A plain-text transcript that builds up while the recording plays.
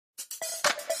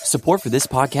Support for this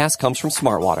podcast comes from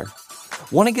Smartwater.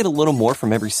 Want to get a little more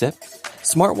from every sip?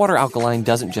 Smartwater Alkaline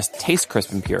doesn't just taste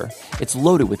crisp and pure, it's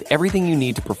loaded with everything you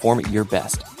need to perform at your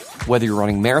best, whether you're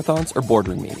running marathons or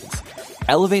boardroom meetings.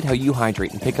 Elevate how you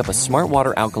hydrate and pick up a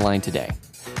Smartwater Alkaline today.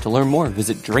 To learn more,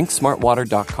 visit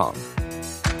drinksmartwater.com.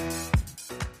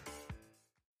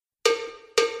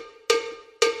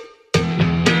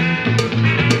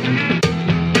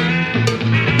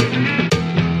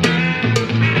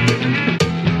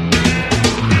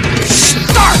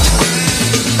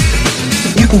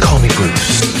 You can call me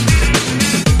Bruce.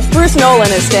 Bruce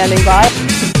Nolan is standing by.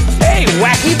 Hey,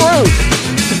 Wacky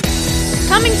Bruce!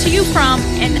 Coming to you from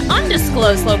an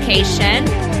undisclosed location,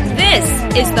 this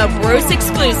is the Bruce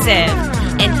Exclusive.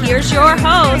 And here's your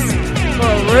host,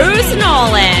 Bruce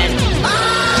Nolan.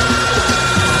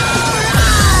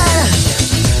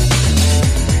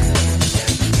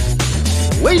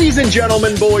 Ladies and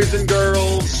gentlemen, boys and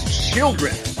girls,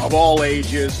 children of all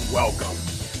ages, welcome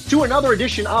to another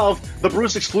edition of the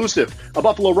Bruce Exclusive, a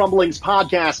Buffalo Rumblings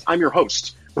podcast. I'm your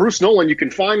host, Bruce Nolan. You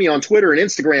can find me on Twitter and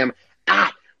Instagram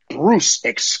at Bruce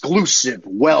Exclusive.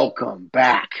 Welcome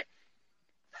back.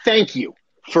 Thank you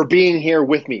for being here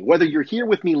with me. Whether you're here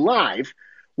with me live,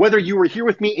 whether you were here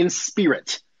with me in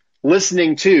spirit,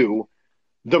 listening to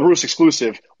the Bruce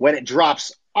Exclusive when it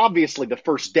drops, obviously the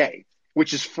first day,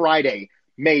 which is Friday,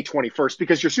 May 21st,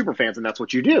 because you're super fans and that's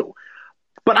what you do.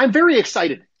 But I'm very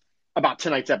excited about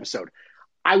tonight's episode.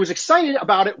 I was excited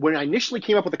about it when I initially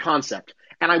came up with the concept,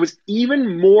 and I was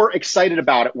even more excited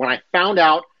about it when I found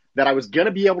out that I was going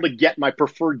to be able to get my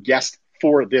preferred guest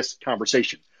for this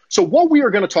conversation. So what we are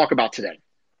going to talk about today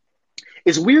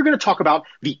is we are going to talk about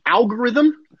the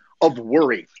algorithm of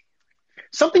worry.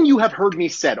 Something you have heard me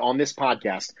said on this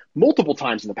podcast multiple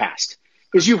times in the past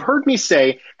is you've heard me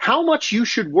say how much you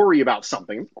should worry about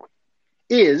something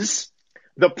is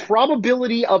the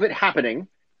probability of it happening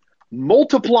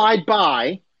multiplied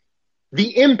by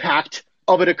the impact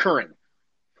of it occurring.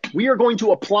 We are going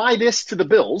to apply this to the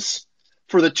Bills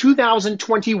for the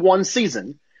 2021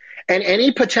 season and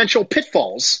any potential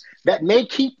pitfalls that may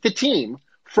keep the team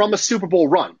from a Super Bowl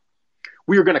run.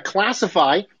 We are going to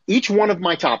classify each one of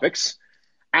my topics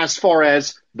as far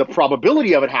as the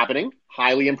probability of it happening,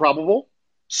 highly improbable,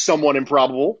 somewhat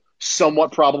improbable,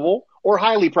 somewhat probable, or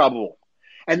highly probable.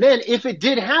 And then if it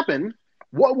did happen,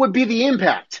 what would be the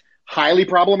impact? Highly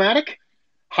problematic,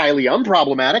 highly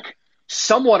unproblematic,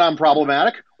 somewhat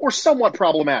unproblematic, or somewhat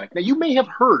problematic. Now, you may have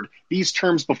heard these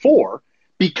terms before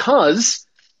because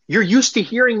you're used to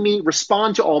hearing me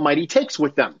respond to Almighty Takes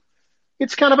with them.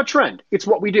 It's kind of a trend. It's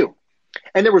what we do.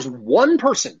 And there was one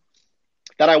person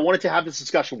that I wanted to have this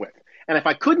discussion with. And if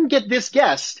I couldn't get this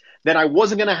guest, then I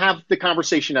wasn't going to have the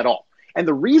conversation at all. And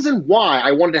the reason why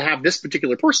I wanted to have this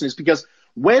particular person is because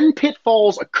when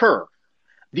pitfalls occur,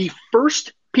 the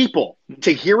first people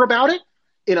to hear about it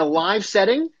in a live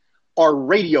setting are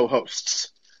radio hosts.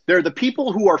 They're the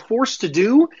people who are forced to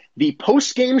do the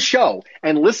post-game show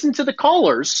and listen to the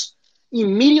callers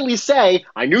immediately say,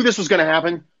 I knew this was going to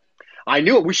happen. I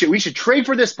knew it. We should trade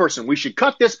for this person. We should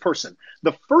cut this person.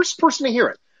 The first person to hear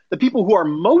it, the people who are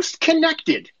most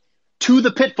connected to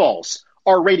the pitfalls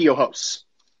are radio hosts.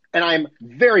 And I'm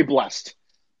very blessed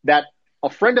that a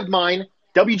friend of mine,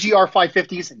 WGR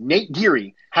 550's Nate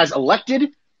Geary, has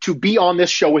elected to be on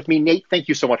this show with me. Nate, thank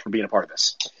you so much for being a part of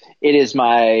this. It is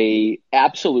my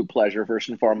absolute pleasure, first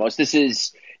and foremost. This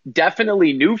is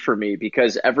definitely new for me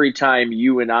because every time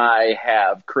you and I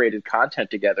have created content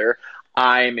together,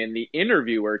 I'm in the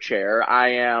interviewer chair. I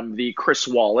am the Chris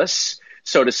Wallace,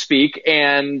 so to speak,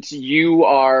 and you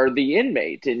are the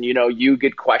inmate. And, you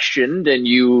get questioned and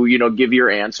you give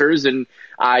your answers, and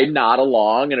I nod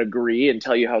along and agree and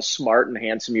tell you how smart and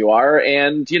handsome you are.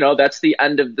 And, that's the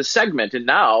end of the segment. And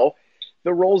now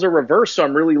the roles are reversed. So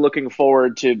I'm really looking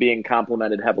forward to being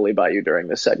complimented heavily by you during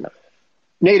this segment.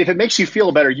 Nate, if it makes you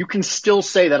feel better, you can still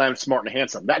say that I'm smart and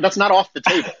handsome. That's not off the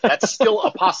table. That's still a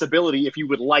possibility if you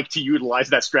would like to utilize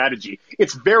that strategy.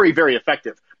 It's very, very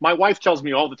effective. My wife tells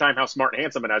me all the time how smart and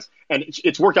handsome it is, and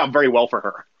it's worked out very well for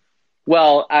her.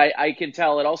 Well, I can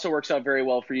tell it also works out very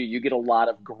well for you. You get a lot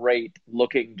of great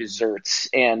looking desserts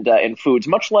and foods,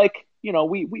 much like,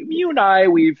 you and I,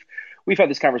 we've had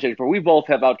this conversation before. We both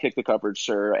have outkicked the coverage,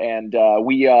 sir, and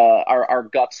our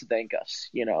guts thank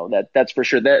us. That's for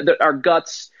sure. Our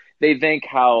guts, they thank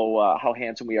how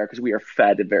handsome we are because we are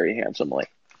fed very handsomely.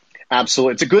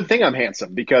 Absolutely. It's a good thing I'm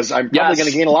handsome because I'm probably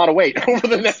going to gain a lot of weight over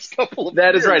the next couple of years.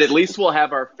 That is right. At least we'll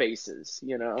have our faces,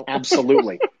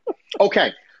 Absolutely.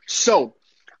 Okay. So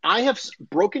I have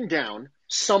broken down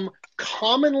some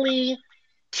commonly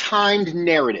timed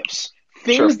narratives,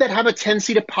 things that have a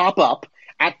tendency to pop up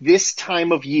at this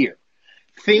time of year,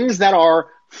 things that are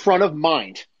front of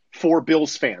mind for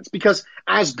Bills fans. Because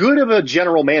as good of a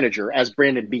general manager as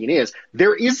Brandon Beane is,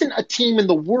 there isn't a team in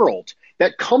the world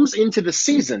that comes into the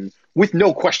season with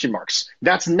no question marks.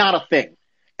 That's not a thing.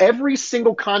 Every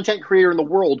single content creator in the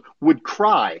world would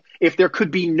cry if there could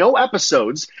be no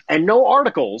episodes and no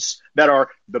articles that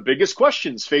are the biggest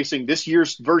questions facing this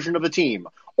year's version of the team,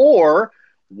 or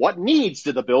what needs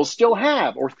do the Bills still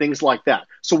have, or things like that.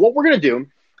 So what we're going to do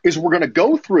is we're going to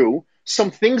go through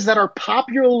some things that are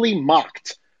popularly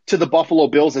mocked to the Buffalo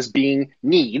Bills as being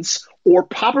needs, or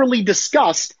popularly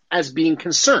discussed as being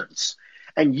concerns.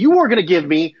 And you are going to give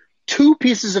me two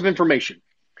pieces of information.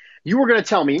 You are going to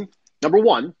tell me, number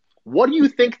one, what do you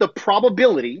think the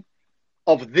probability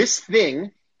of this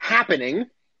thing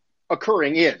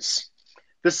occurring is?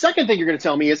 The second thing you're going to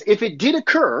tell me is, if it did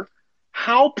occur,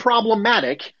 how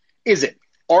problematic is it?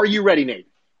 Are you ready, Nate?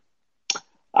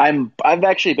 I've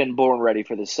actually been born ready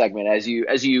for this segment, as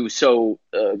you so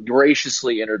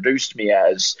graciously introduced me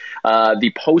as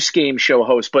the post-game show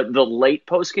host, but the late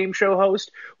post-game show host,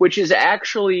 which is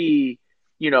actually,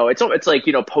 it's like,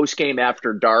 post-game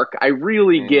after dark. I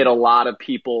really get a lot of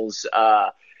people's,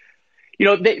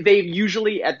 they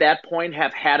usually at that point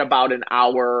have had about an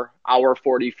hour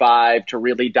 45 to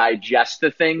really digest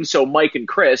the thing. So Mike and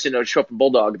Chris, Show Up and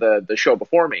Bulldog, the show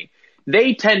before me,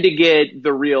 they tend to get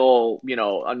the real,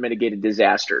 unmitigated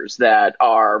disasters that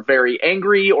are very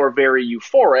angry or very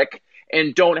euphoric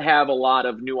and don't have a lot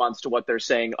of nuance to what they're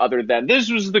saying other than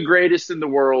this was the greatest in the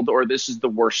world or this is the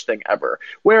worst thing ever.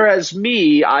 Whereas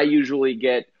me, I usually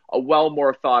get a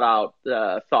more thought out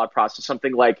thought process,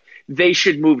 something like they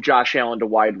should move Josh Allen to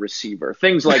wide receiver,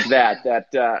 things like that.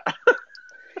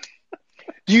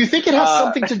 Do you think it has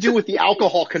something to do with the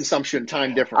alcohol consumption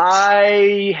time difference?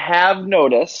 I have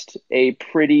noticed a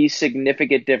pretty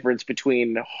significant difference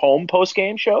between home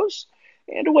post-game shows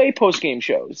and away post-game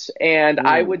shows. And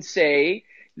I would say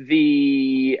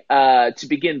to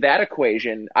begin that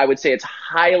equation, I would say it's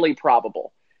highly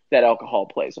probable that alcohol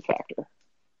plays a factor.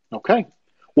 Okay.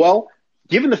 Well,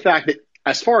 given the fact that,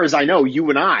 as far as I know, you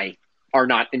and I are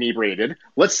not inebriated,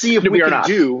 let's see if we can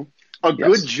do a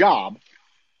good job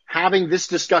having this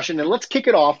discussion. And let's kick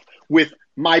it off with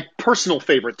my personal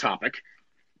favorite topic.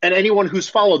 And anyone who's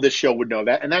followed this show would know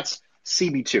that, and that's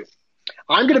CB2.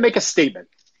 I'm going to make a statement,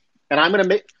 and I'm going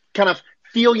to kind of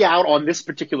feel you out on this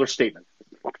particular statement.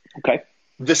 Okay.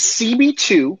 The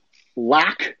CB2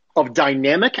 lack of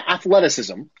dynamic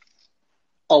athleticism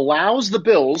allows the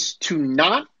Bills to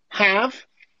not have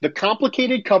the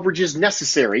complicated coverages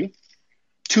necessary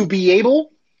to be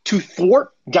able to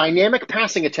thwart dynamic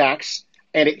passing attacks,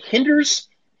 and it hinders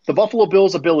the Buffalo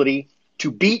Bills' ability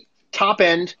to beat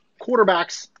top-end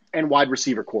quarterbacks and wide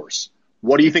receiver cores.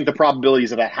 What do you think the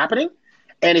probabilities of that happening?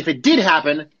 And if it did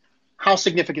happen, how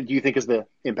significant do you think is the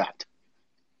impact?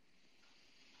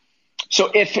 So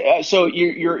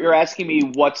you're asking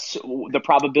me what's the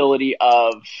probability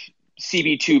of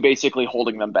CB2 basically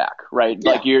holding them back, right?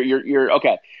 Yeah. Like you're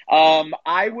okay.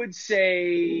 I would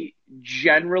say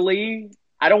generally,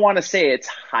 I don't want to say it's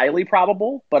highly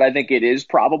probable, but I think it is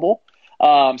probable,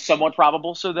 somewhat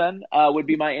probable. So then would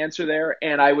be my answer there.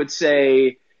 And I would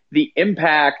say the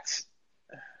impact,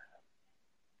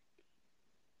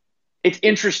 it's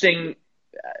interesting,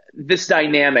 this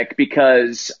dynamic,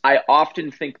 because I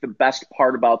often think the best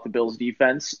part about the Bills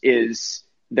defense is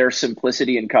their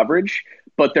simplicity in coverage,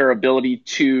 but their ability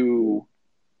to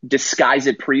disguise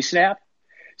it pre-snap.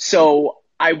 So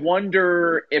I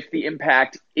wonder if the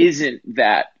impact isn't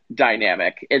that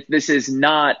dynamic, if this is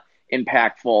not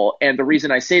impactful. And the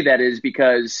reason I say that is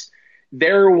because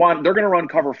they're going to run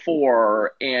cover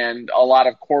 4 and a lot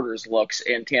of quarters looks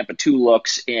and Tampa 2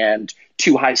 looks and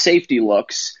 2 high safety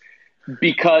looks,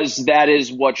 because that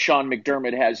is what Sean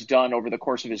McDermott has done over the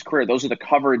course of his career. Those are the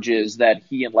coverages that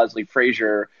he and Leslie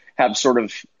Frazier have sort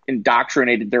of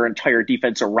indoctrinated their entire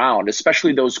defense around,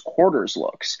 especially those quarters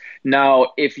looks.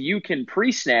 Now, if you can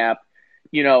pre-snap,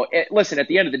 listen, at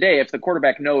the end of the day, if the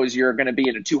quarterback knows you're going to be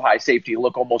in a 2 high safety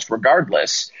look almost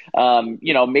regardless,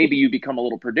 maybe you become a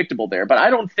little predictable there. But I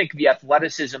don't think the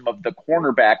athleticism of the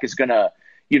cornerback is going to,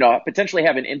 potentially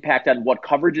have an impact on what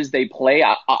coverages they play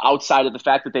outside of the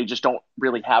fact that they just don't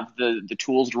really have the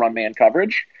tools to run man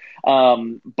coverage.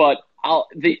 But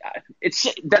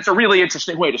that's a really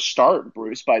interesting way to start,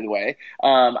 Bruce, by the way,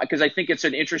 because I think it's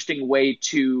an interesting way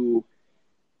to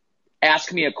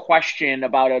ask me a question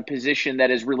about a position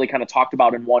that is really kind of talked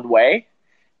about in one way.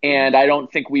 And I don't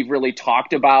think we've really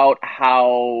talked about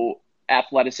how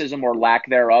athleticism or lack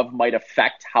thereof might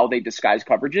affect how they disguise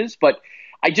coverages. But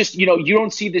I just, you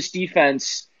don't see this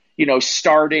defense,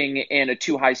 starting in a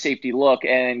 2-high safety look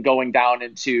and going down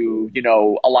into,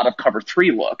 a lot of cover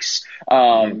 3 looks.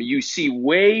 You see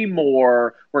way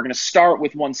more. We're going to start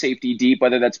with 1 safety deep,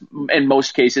 whether that's, in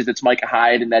most cases, it's Micah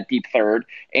Hyde in that deep third.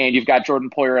 And you've got Jordan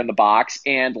Poyer in the box.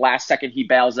 And last second, he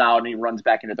bails out and he runs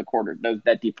back into the quarter,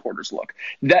 that deep quarters look.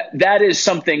 That is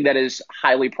something that is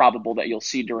highly probable that you'll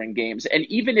see during games. And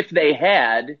even if they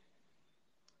had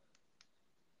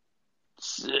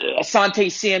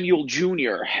Asante Samuel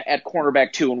Jr. at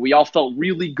cornerback 2, and we all felt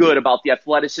really good about the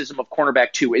athleticism of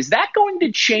cornerback 2. Is that going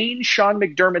to change Sean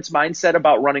McDermott's mindset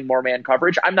about running more man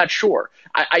coverage? I'm not sure.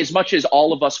 As much as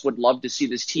all of us would love to see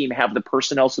this team have the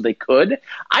personnel so they could,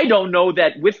 I don't know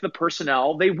that with the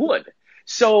personnel they would.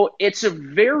 So it's a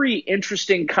very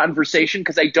interesting conversation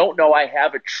because I don't know I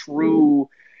have a true,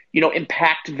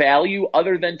 impact value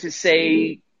other than to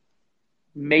say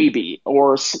maybe,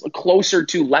 or closer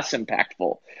to less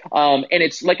impactful. And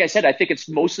it's, like I said, I think it's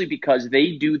mostly because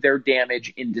they do their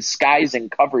damage in disguising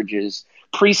coverages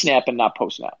pre-snap and not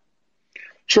post-snap.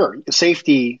 Sure.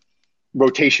 Safety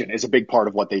rotation is a big part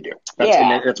of what they do.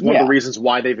 That's one of the reasons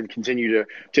why they've continued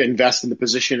to invest in the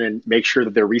position and make sure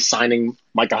that they're re-signing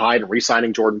Micah Hyde and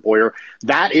re-signing Jordan Poyer.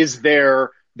 That is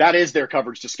their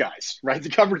coverage disguise, right? The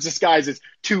coverage disguise is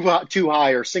too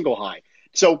high or single high.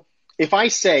 So if I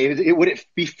say, would it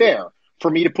be fair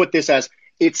for me to put this as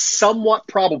it's somewhat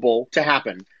probable to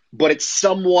happen, but it's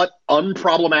somewhat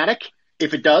unproblematic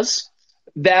if it does?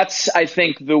 That's, I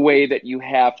think, the way that you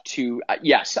have to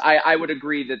yes, I would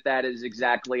agree that is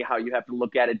exactly how you have to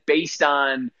look at it based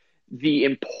on the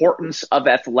importance of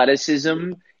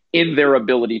athleticism in their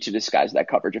ability to disguise that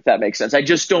coverage, if that makes sense. I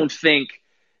just don't think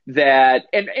that,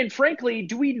 and frankly,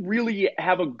 do we really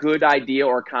have a good idea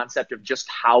or concept of just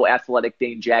how athletic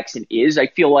Dane Jackson is? I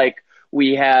feel like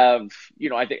we have,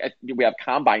 I think we have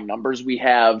combine numbers, we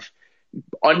have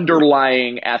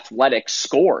underlying athletic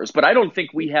scores, but I don't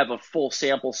think we have a full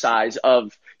sample size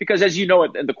because as you know,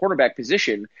 in the quarterback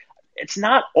position, it's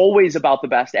not always about the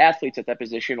best athletes at that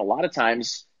position. A lot of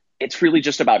times it's really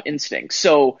just about instinct.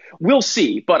 So we'll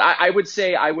see, but I would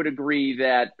say I would agree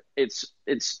that it's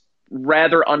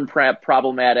rather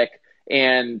unproblematic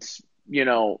and,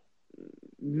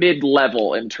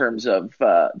 mid-level in terms of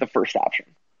the first option.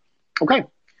 Okay.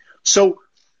 So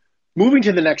moving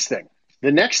to the next thing.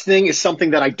 The next thing is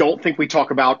something that I don't think we talk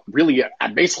about really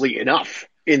basically enough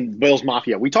in Bills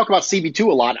Mafia. We talk about CB2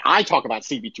 a lot. I talk about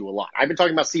CB2 a lot. I've been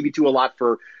talking about CB2 a lot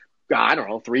for,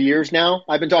 3 years now.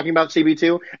 I've been talking about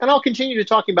CB2, and I'll continue to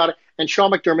talking about it. And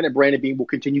Sean McDermott and Brandon Beane will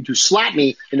continue to slap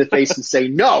me in the face and say,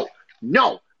 no,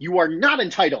 you are not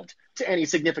entitled to any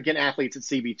significant athletes at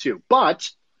CB2. But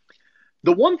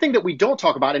the one thing that we don't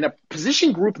talk about in a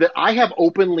position group that I have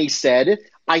openly said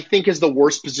I think is the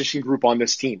worst position group on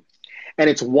this team, and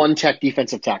it's 1-tech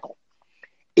defensive tackle.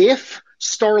 If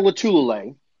Star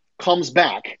Lotulelei comes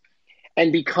back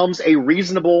and becomes a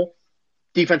reasonable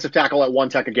defensive tackle at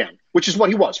 1-tech again, which is what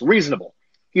he was, reasonable.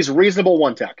 He's a reasonable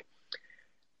 1-tech.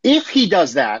 If he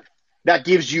does that, that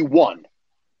gives you 1.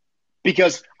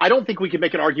 Because I don't think we can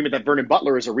make an argument that Vernon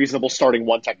Butler is a reasonable starting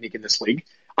 1 technique in this league.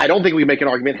 I don't think we can make an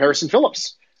argument Harrison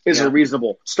Phillips is a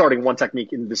reasonable starting 1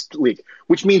 technique in this league,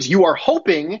 which means you are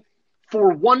hoping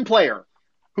for 1 player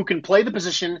who can play the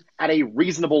position at a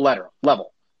reasonable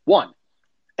level. 1.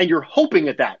 And you're hoping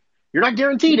at that. You're not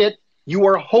guaranteed it. You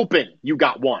are hoping you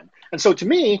got 1. And so to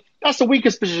me, that's the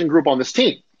weakest position group on this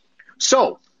team.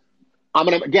 So I'm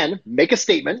going to, again, make a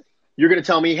statement. You're going to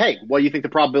tell me, hey, what do you think the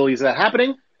probabilities of that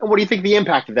happening? And what do you think the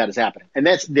impact of that is happening? And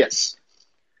that's this.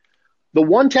 The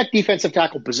 1-tech defensive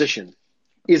tackle position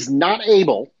is not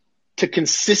able to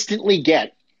consistently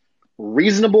get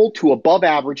reasonable to above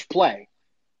average play,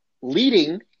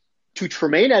 leading to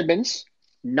Tremaine Edmunds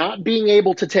not being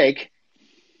able to take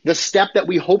the step that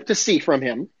we hope to see from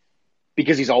him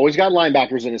because he's always got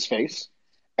linebackers in his face,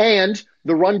 and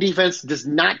the run defense does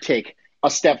not take a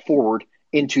step forward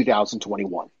in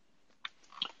 2021.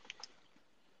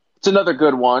 It's another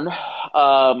good one,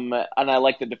 and I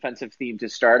like the defensive theme to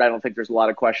start. I don't think there's a lot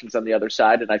of questions on the other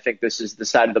side, and I think this is the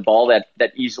side of the ball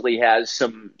that easily has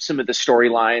some of the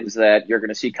storylines that you're going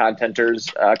to see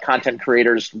content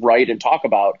creators write and talk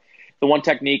about. The 1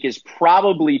 technique is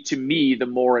probably, to me, the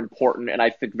more important, and I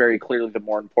think very clearly the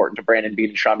more important to Brandon Beane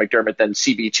and Sean McDermott than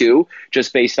CB2,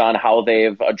 just based on how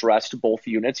they've addressed both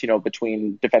units,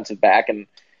 between defensive back and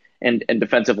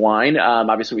defensive line.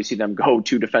 Obviously, we see them go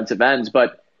to defensive ends,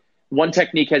 but 1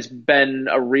 technique has been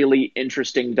a really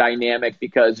interesting dynamic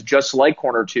because just like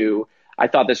corner 2, I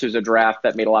thought this was a draft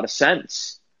that made a lot of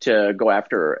sense to go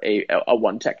after a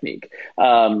 1 technique.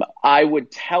 I would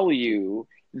tell you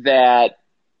that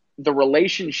the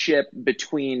relationship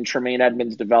between Tremaine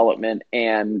Edmunds' development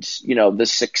and, the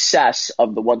success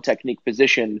of the one technique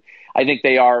position, I think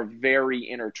they are very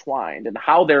intertwined. And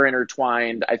how they're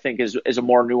intertwined, I think, is a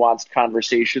more nuanced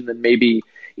conversation than maybe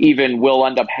even we'll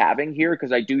end up having here,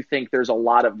 because I do think there's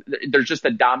just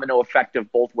a domino effect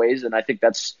of both ways. And I think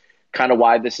that's kind of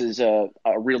why this is a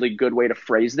really good way to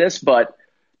phrase this. But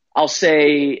I'll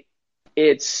say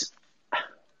it's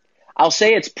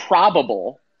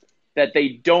probable that they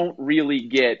don't really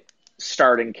get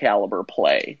starting caliber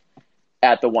play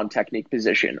at the one technique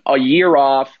position. A year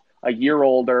off, a year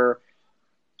older.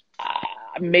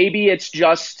 Maybe it's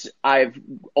just I've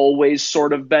always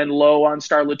sort of been low on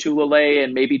Star Lotulelei,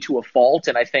 and maybe to a fault.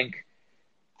 And I think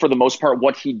for the most part,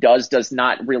 what he does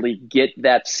not really get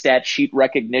that stat sheet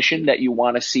recognition that you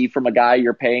want to see from a guy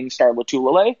you're paying Star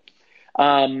Lotulelei.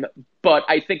 But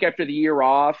I think after the year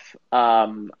off,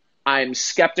 I'm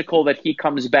skeptical that he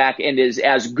comes back and is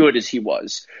as good as he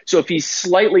was. So if he's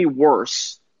slightly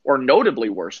worse or notably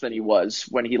worse than he was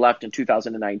when he left in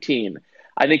 2019,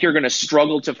 I think you're going to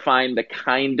struggle to find the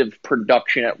kind of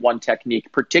production at one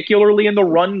technique, particularly in the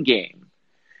run game,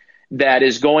 that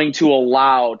is going to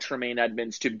allow Tremaine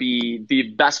Edmunds to be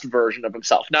the best version of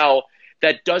himself. Now,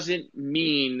 that doesn't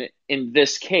mean in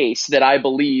this case that I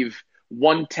believe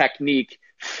one technique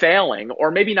failing, or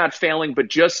maybe not failing, but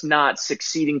just not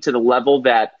succeeding to the level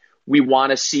that we want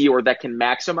to see or that can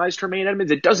maximize Tremaine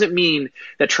Edmunds. It doesn't mean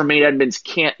that Tremaine Edmunds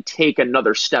can't take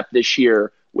another step this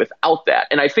year without that.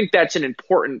 And I think that's an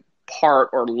important part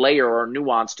or layer or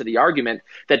nuance to the argument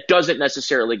that doesn't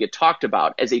necessarily get talked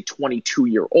about as a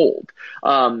 22-year-old.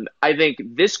 I think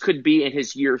this could be in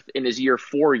his year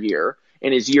 4 year,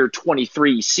 in his year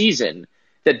 23 season,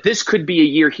 that this could be a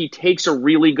year he takes a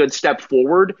really good step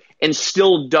forward and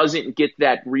still doesn't get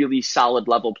that really solid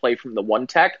level play from the one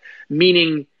tech,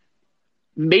 meaning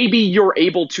maybe you're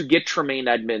able to get Tremaine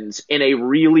Edmunds in a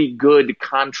really good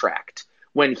contract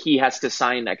when he has to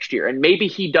sign next year. And maybe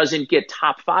he doesn't get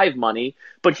top 5 money,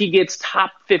 but he gets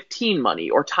top 15 money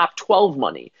or top 12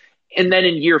 money. And then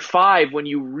in year 5, when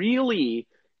you really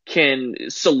can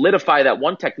solidify that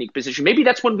one technique position, maybe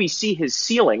that's when we see his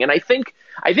ceiling. And I think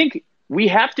we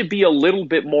have to be a little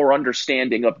bit more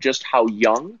understanding of just how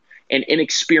young and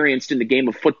inexperienced in the game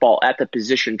of football at the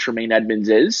position Tremaine Edmunds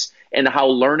is, and how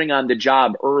learning on the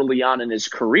job early on in his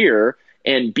career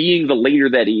and being the leader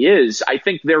that he is, I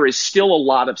think there is still a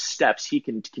lot of steps he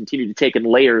can continue to take and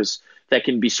layers that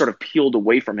can be sort of peeled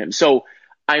away from him. So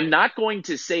I'm not going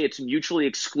to say it's mutually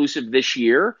exclusive this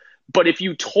year, but if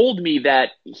you told me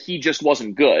that he just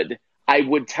wasn't good, I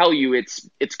would tell you it's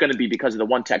going to be because of the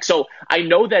one tech. So I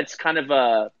know that's kind of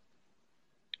a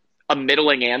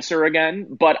middling answer again,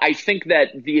 but I think that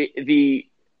the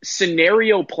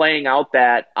scenario playing out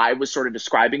that I was sort of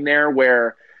describing there,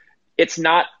 where it's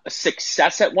not a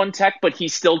success at one tech, but he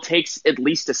still takes at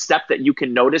least a step that you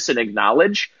can notice and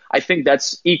acknowledge, I think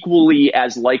that's equally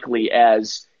as likely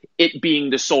as it being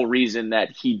the sole reason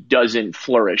that he doesn't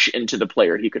flourish into the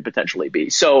player he could potentially be.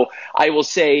 So I will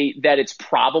say that it's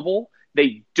probable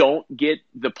they don't get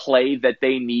the play that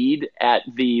they need at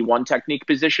the one technique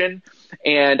position.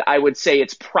 And I would say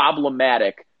it's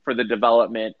problematic for the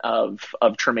development of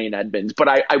Tremaine Edmunds. But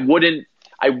I wouldn't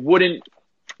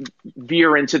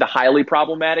veer into the highly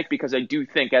problematic, because I do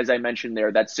think, as I mentioned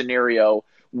there, that scenario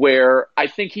where I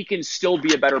think he can still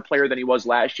be a better player than he was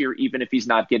last year, even if he's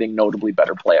not getting notably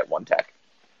better play at one tech.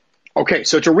 Okay,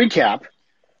 so to recap,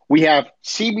 we have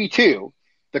CB2.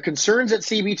 The concerns at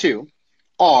CB2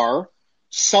 are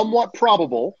somewhat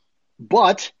probable,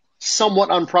 but somewhat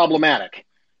unproblematic.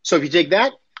 So if you take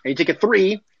that and you take a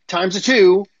 3 times a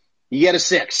 2, you get a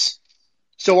 6.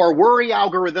 So our worry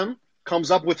algorithm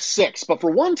comes up with 6. But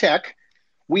for one tech,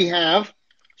 we have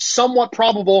somewhat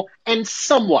probable and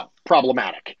somewhat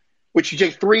problematic, which you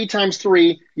take 3 times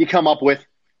 3, you come up with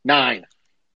 9.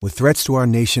 With threats to our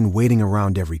nation waiting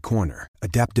around every corner,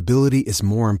 adaptability is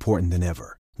more important than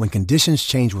ever. When conditions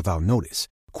change without notice,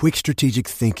 quick strategic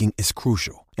thinking is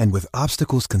crucial. And with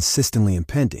obstacles consistently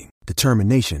impending,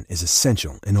 determination is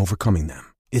essential in overcoming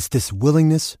them. It's this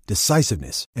willingness,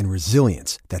 decisiveness, and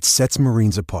resilience that sets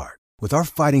Marines apart. With our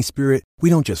fighting spirit, we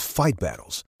don't just fight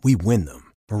battles, we win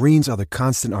them. Marines are the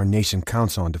constant our nation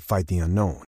counts on to fight the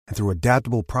unknown. And through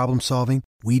adaptable problem solving,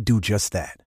 we do just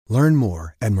that. Learn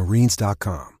more at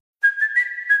marines.com.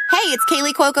 Hey, it's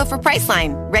Kaylee Cuoco for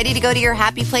Priceline. Ready to go to your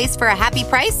happy place for a happy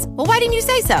price? Well, why didn't you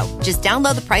say so? Just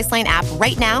download the Priceline app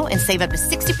right now and save up to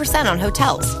 60% on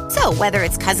hotels. So whether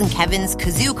it's Cousin Kevin's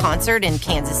Kazoo Concert in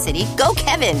Kansas City, go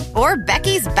Kevin, or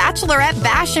Becky's Bachelorette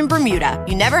Bash in Bermuda,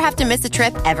 you never have to miss a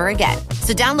trip ever again.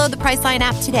 So download the Priceline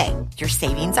app today. Your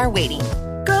savings are waiting.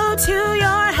 Go to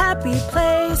your happy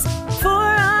place for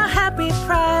a happy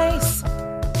price.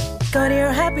 Go to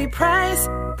your happy price,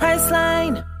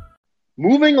 Priceline.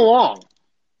 Moving along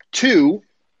to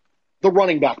the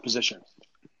running back position.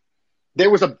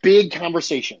 There was a big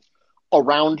conversation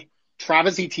around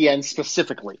Travis Etienne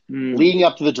specifically leading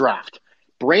up to the draft.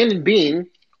 Brandon Beane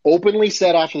openly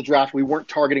said after the draft we weren't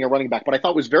targeting a running back, but I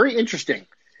thought it was very interesting.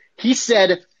 He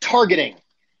said targeting.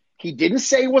 He didn't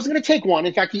say he wasn't going to take one.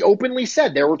 In fact, he openly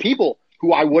said there were people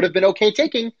who I would have been okay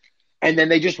taking, and then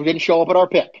they just didn't show up at our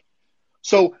pick.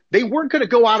 So they weren't going to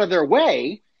go out of their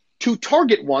way to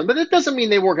target one, but it doesn't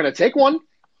mean they weren't going to take one.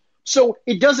 So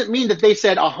it doesn't mean that they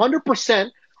said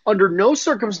 100% under no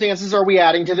circumstances are we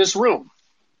adding to this room.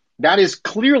 That is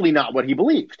clearly not what he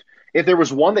believed. If there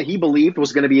was one that he believed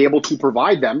was going to be able to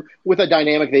provide them with a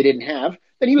dynamic they didn't have,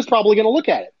 then he was probably going to look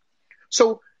at it.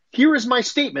 So here is my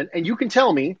statement, and you can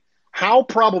tell me how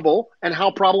probable and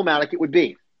how problematic it would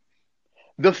be.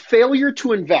 The failure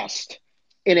to invest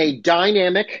in a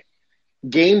dynamic,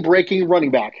 game-breaking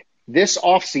running back this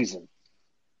offseason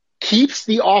keeps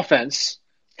the offense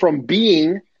from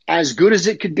being as good as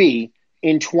it could be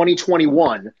in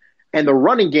 2021, and the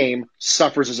running game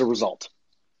suffers as a result.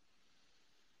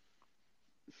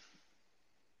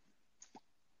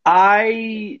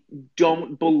 I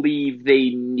don't believe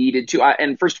they needed to.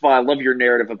 And first of all, I love your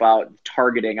narrative about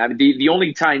targeting. I mean, the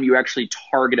only time you actually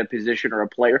target a position or a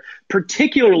player,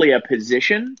 particularly a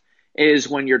position, is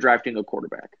when you're drafting a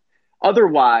quarterback.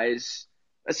 Otherwise,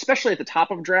 especially at the top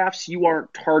of drafts, you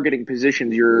aren't targeting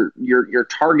positions. You're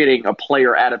targeting a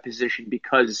player at a position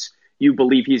because you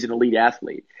believe he's an elite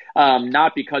athlete,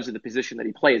 not because of the position that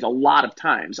he plays. A lot of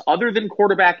times, other than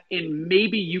quarterback, and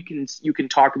maybe you can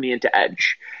talk me into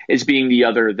edge as being the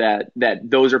other that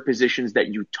those are positions that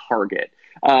you target.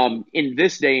 In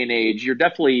this day and age, you're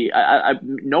definitely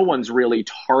no one's really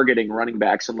targeting running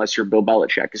backs unless you're Bill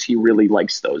Belichick, because he really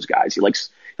likes those guys. He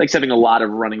likes having a lot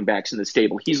of running backs in the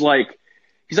stable. He's like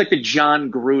the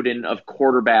John Gruden of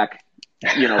quarterback,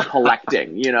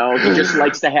 collecting. He just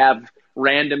likes to have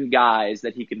random guys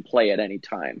that he can play at any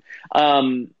time.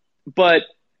 But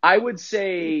I would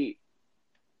say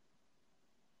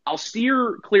I'll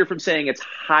steer clear from saying it's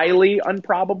highly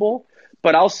improbable,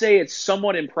 but I'll say it's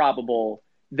somewhat improbable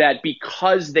that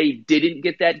because they didn't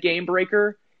get that game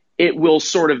breaker, it will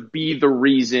sort of be the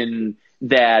reason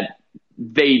that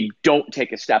they don't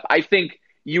take a step. I think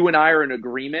you and I are in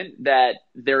agreement that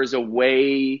there's a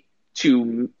way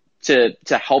to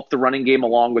help the running game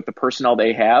along with the personnel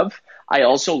they have. I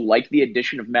also like the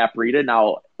addition of Matt Breida.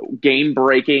 Now, game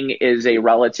breaking is a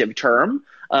relative term.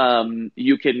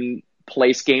 You can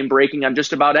place game breaking on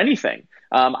just about anything.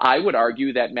 I would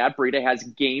argue that Matt Breida has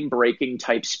game breaking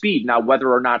type speed. Now,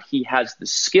 whether or not he has the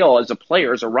skill as a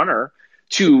player, as a runner,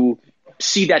 to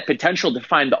see that potential, to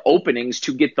find the openings,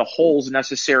 to get the holes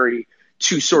necessary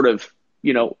to sort of,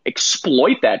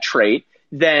 exploit that trait,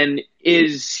 then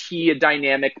is he a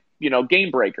dynamic,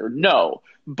 game breaker? No.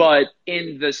 But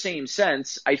in the same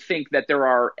sense, I think that there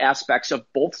are aspects of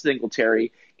both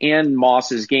Singletary and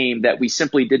Moss's game that we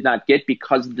simply did not get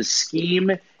because the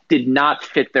scheme did not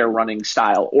fit their running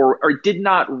style or did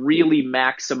not really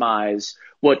maximize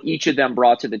what each of them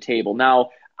brought to the table.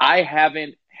 Now, I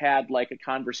haven't had like a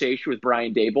conversation with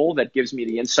Brian Daboll that gives me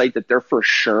the insight that they're for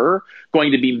sure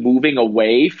going to be moving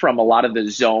away from a lot of the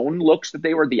zone looks that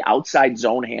they were, the outside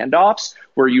zone handoffs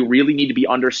where you really need to be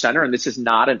under center. And this is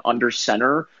not an under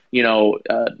center,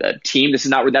 team. That's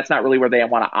not really where they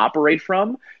want to operate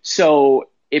from. So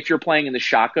if you're playing in the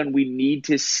shotgun, we need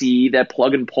to see that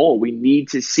plug and pull. We need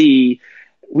to see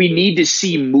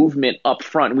movement up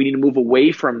front. We need to move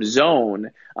away from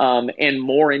zone and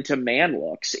more into man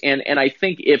looks. And I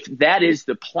think if that is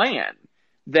the plan,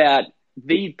 that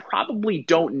they probably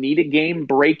don't need a game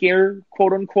breaker,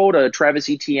 quote unquote, a Travis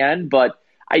Etienne, but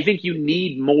I think you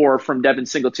need more from Devin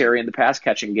Singletary in the pass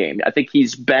catching game. I think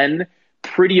he's been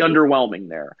pretty underwhelming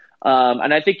there.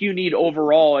 And I think you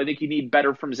need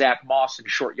better from Zach Moss in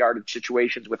short yardage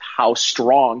situations with how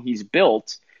strong he's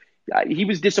built. He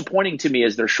was disappointing to me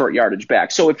as their short yardage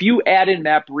back. So if you add in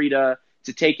Matt Breida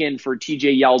to take in for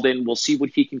TJ Yeldon, we'll see what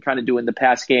he can kind of do in the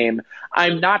pass game.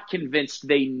 I'm not convinced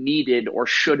they needed or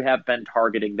should have been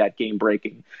targeting that game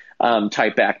breaking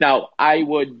type back. Now, I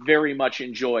would very much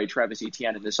enjoy Travis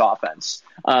Etienne in this offense.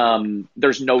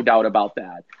 There's no doubt about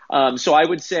that. So I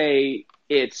would say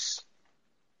it's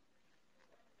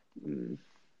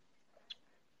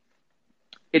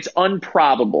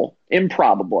improbable,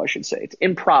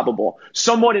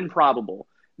 somewhat improbable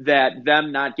that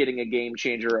them not getting a game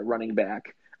changer at running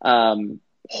back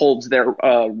holds their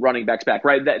running backs back,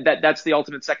 right? That's the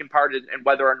ultimate second part, and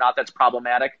whether or not that's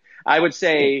problematic. I would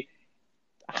say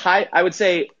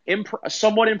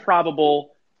somewhat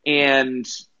improbable and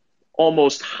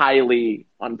almost highly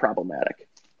unproblematic.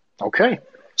 Okay.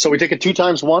 So we take it 2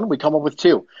 times 1, we come up with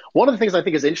 2. One of the things I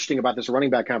think is interesting about this running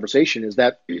back conversation is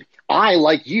that I,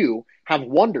 like you, have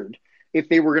wondered if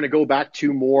they were going to go back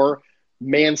to more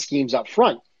man schemes up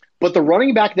front. But the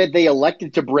running back that they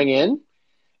elected to bring in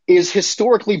is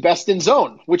historically best in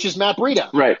zone, which is Matt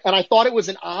Breida. Right. And I thought it was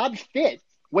an odd fit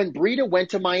when Breida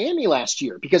went to Miami last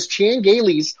year because Chan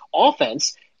Gailey's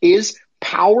offense is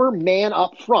power man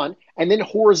up front and then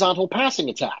horizontal passing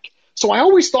attack. So I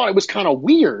always thought it was kind of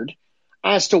weird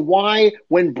as to why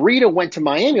when Breida went to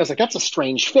Miami, I was like, that's a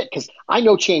strange fit because I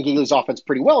know Chan Gailey's offense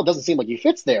pretty well. It doesn't seem like he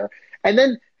fits there. And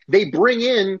then they bring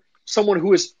in someone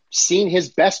who has seen his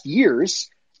best years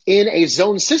in a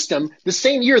zone system the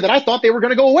same year that I thought they were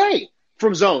going to go away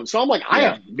from zone. So I'm like, I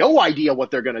have no idea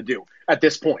what they're going to do at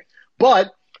this point.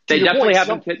 But they definitely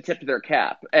haven't tipped their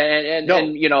cap.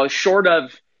 And short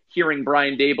of hearing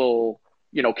Brian Daboll,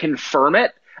 confirm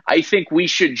it, I think we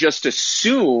should just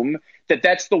assume that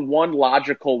that's the one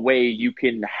logical way you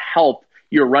can help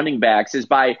your running backs is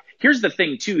by, here's the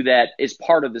thing too, that is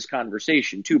part of this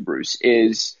conversation too, Bruce,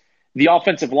 is the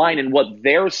offensive line and what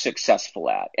they're successful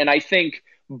at. And I think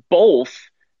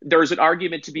there's an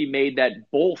argument to be made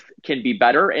that both can be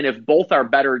better. And if both are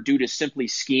better due to simply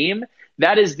scheme,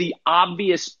 that is the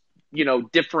obvious,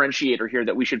 differentiator here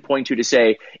that we should point to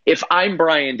say, if I'm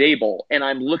Brian Daboll and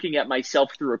I'm looking at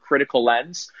myself through a critical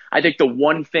lens, I think the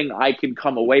one thing I can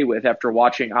come away with after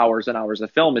watching hours and hours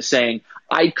of film is saying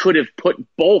I could have put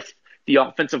both the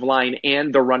offensive line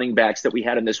and the running backs that we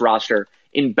had in this roster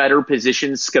in better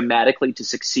positions schematically to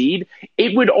succeed.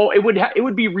 It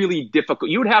would be really difficult.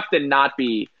 You would have to not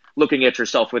be looking at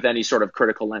yourself with any sort of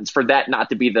critical lens for that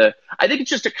not to be I think it's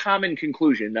just a common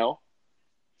conclusion, no?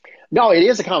 No, it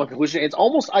is a common conclusion. It's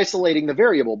almost isolating the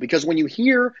variable because when you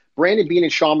hear Brandon Beane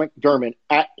and Sean McDermott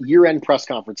at year-end press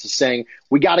conferences saying,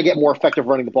 we got to get more effective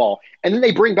running the ball, and then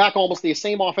they bring back almost the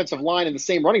same offensive line and the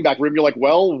same running back room, you're like,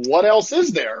 well, what else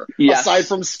is there aside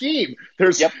from scheme?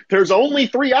 There's only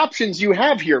 3 options you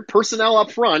have here: personnel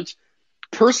up front,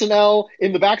 personnel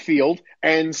in the backfield,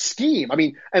 and scheme. I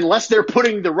mean, unless they're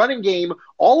putting the running game,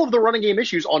 all of the running game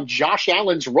issues on Josh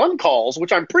Allen's run calls,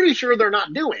 which I'm pretty sure they're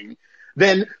not doing,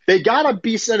 then they got to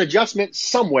be an adjustment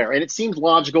somewhere, and it seems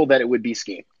logical that it would be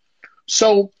scheme.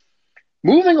 So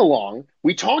moving along,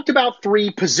 we talked about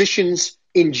 3 positions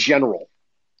in general.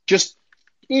 Just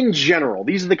in general,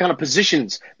 these are the kind of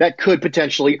positions that could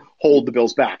potentially hold the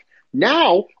Bills back.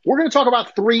 Now we're going to talk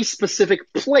about 3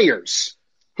 specific players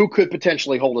who could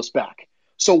potentially hold us back.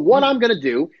 So what I'm going to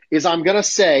do is I'm going to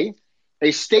say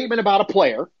a statement about a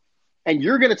player, and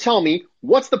you're going to tell me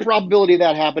what's the probability of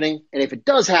that happening, and if it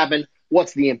does happen,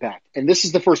 what's the impact? And this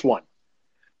is the first one.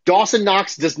 Dawson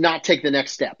Knox does not take the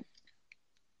next step.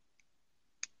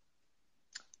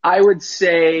 I would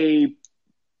say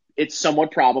it's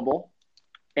somewhat probable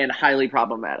and highly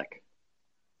problematic.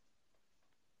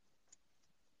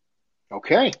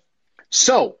 Okay.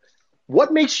 So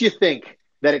what makes you think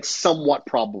that it's somewhat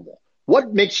probable?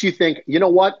 What makes you think, you know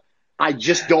what? I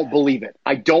just don't believe it.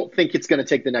 I don't think it's going to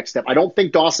take the next step. I don't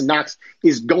think Dawson Knox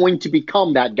is going to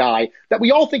become that guy that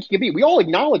we all think he can be. We all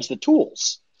acknowledge the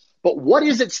tools. But what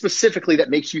is it specifically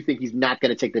that makes you think he's not going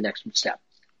to take the next step?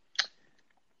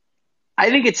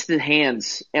 I think it's the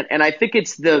hands, and I think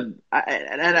it's and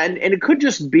it could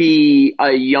just be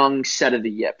a young set of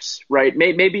the yips, right?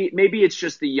 Maybe it's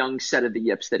just the young set of the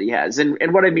yips that he has.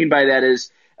 And what I mean by that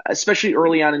is, especially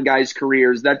early on in guys'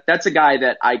 careers, that's a guy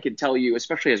that I could tell you,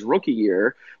 especially his rookie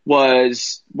year,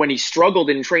 was when he struggled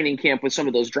in training camp with some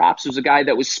of those drops, was a guy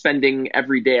that was spending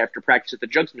every day after practice at the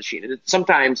jugs machine. And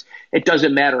sometimes it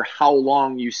doesn't matter how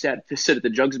long you sit at the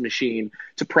jugs machine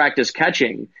to practice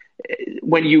catching.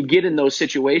 When you get in those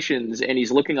situations and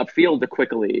he's looking upfield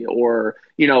quickly, or,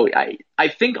 I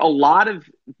think a lot of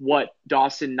what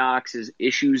Dawson Knox's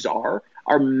issues are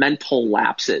mental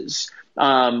lapses.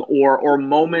 Or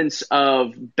moments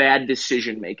of bad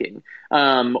decision making,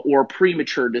 or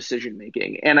premature decision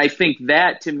making. And I think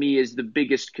that to me is the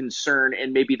biggest concern,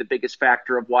 and maybe the biggest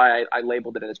factor of why I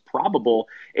labeled it as probable,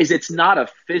 is it's not a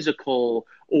physical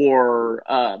or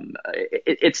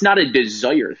it's not a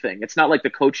desire thing. It's not like the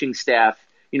coaching staff,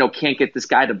 can't get this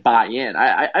guy to buy in.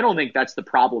 I don't think that's the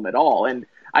problem at all. And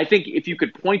I think if you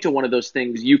could point to one of those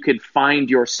things, you could find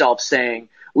yourself saying,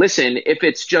 listen, if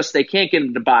it's just they can't get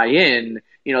him to buy in,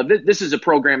 this is a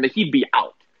program that he'd be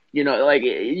out.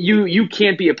 You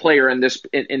can't be a player in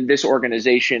this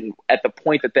organization at the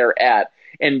point that they're at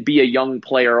and be a young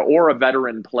player or a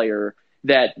veteran player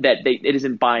that it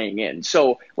isn't buying in.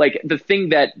 So like the thing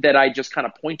that I just kind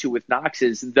of point to with Knox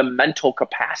is the mental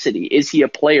capacity. Is he a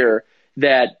player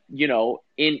that, you know,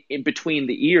 in between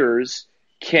the ears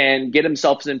can get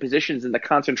himself in positions and the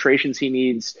concentrations he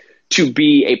needs to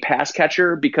be a pass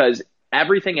catcher? Because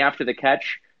everything after the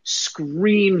catch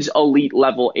screams elite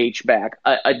level H-back,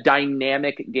 a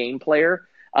dynamic game player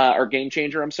or game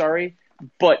changer, I'm sorry.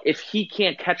 But if he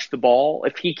can't catch the ball,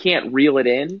 if he can't reel it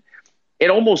in,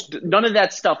 none of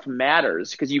that stuff matters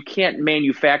because you can't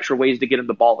manufacture ways to get him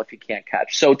the ball if he can't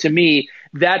catch. So to me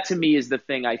is the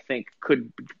thing I think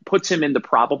puts him in the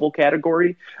probable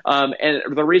category.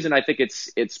 And the reason I think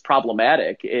it's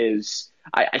problematic is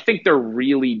I think they're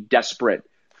really desperate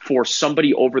for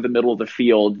somebody over the middle of the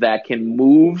field that can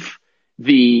move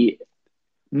that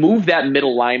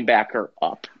middle linebacker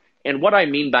up. And what I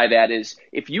mean by that is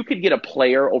if you could get a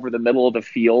player over the middle of the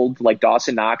field like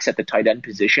Dawson Knox at the tight end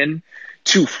position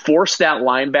to force that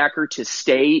linebacker to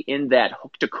stay in that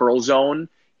hook to curl zone,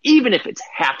 even if it's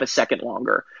half a second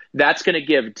longer, that's going to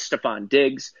give Stephon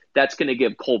Diggs, that's going to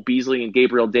give Cole Beasley and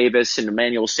Gabriel Davis and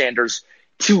Emmanuel Sanders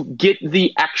to get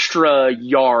the extra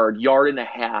yard and a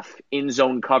half in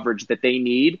zone coverage that they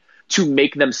need to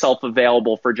make themselves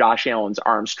available for Josh Allen's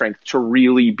arm strength to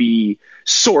really be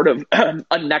sort of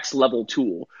a next level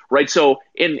tool, right? So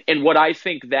in what I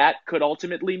think that could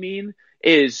ultimately mean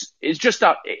is just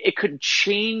it could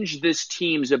change this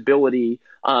team's ability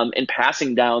in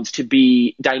passing downs to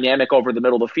be dynamic over the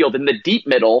middle of the field in the deep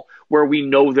middle where we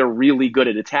know they're really good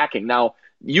at attacking. Now,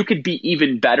 you could be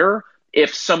even better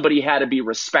if somebody had to be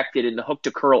respected in the hook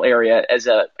to curl area as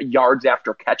a yards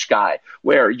after catch guy,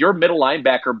 where your middle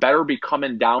linebacker better be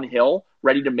coming downhill,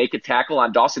 ready to make a tackle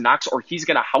on Dawson Knox, or he's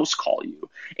going to house call you.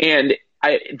 And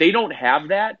they don't have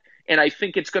that. And I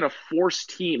think it's going to force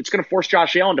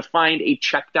Josh Allen to find a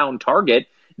check down target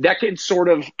that can sort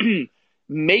of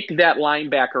make that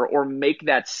linebacker or make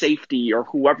that safety or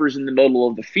whoever's in the middle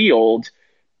of the field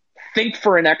think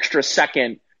for an extra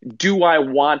second. Do I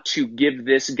want to give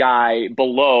this guy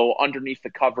below, underneath the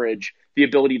coverage, the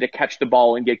ability to catch the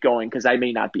ball and get going because I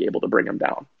may not be able to bring him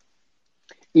down?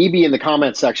 EB in the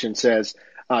comment section says,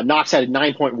 Knox had a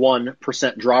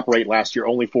 9.1% drop rate last year,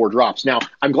 only 4 drops. Now,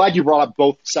 I'm glad you brought up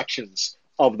both sections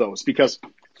of those because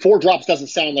 4 drops doesn't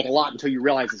sound like a lot until you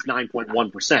realize it's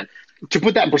 9.1%. To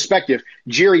put that in perspective,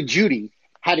 Jerry Jeudy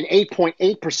had an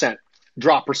 8.8%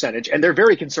 drop percentage, and they're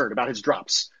very concerned about his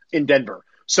drops in Denver.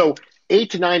 So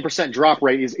 8 to 9% drop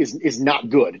rate is not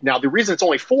good. Now, the reason it's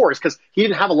only 4 is because he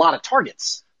didn't have a lot of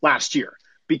targets last year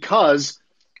because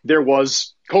there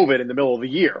was COVID in the middle of the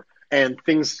year and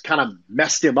things kind of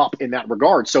messed him up in that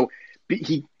regard. So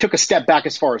he took a step back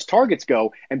as far as targets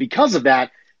go. And because of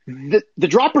that, the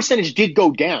drop percentage did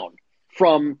go down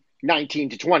from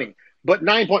 19 to 20, but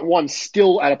 9.1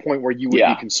 still at a point where you would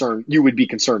be concerned. You would be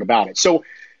concerned about it. So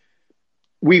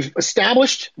we've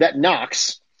established that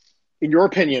Knox, in your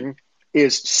opinion,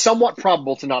 is somewhat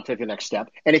probable to not take the next step.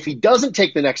 And if he doesn't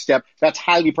take the next step, that's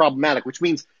highly problematic, which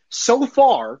means so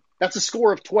far, that's a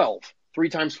score of 12. 3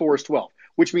 times 4 is 12,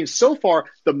 which means so far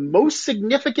the most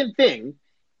significant thing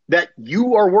that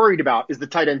you are worried about is the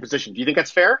tight end position. Do you think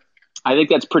that's fair? I think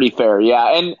that's pretty fair,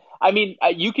 yeah. And I mean,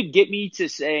 you could get me to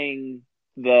saying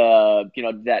that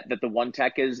the one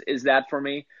tech is that for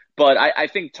me, but I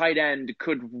think tight end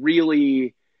could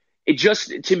really – it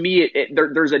just, to me,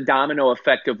 there's a domino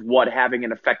effect of what having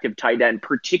an effective tight end,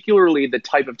 particularly the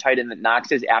type of tight end that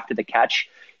Knox is after the catch,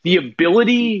 the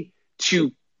ability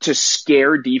to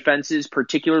scare defenses,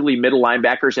 particularly middle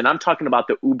linebackers. And I'm talking about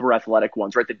the uber athletic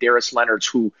ones, right? The Darius Leonards,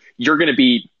 who you're going to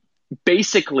be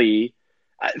basically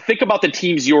think about the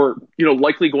teams you're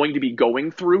likely going to be going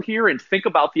through here, and think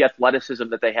about the athleticism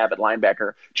that they have at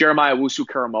linebacker. Jeremiah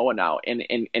Owusu-Koramoah now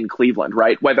in Cleveland,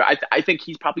 right? Whether I think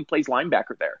he probably plays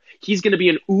linebacker there. He's going to be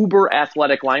an uber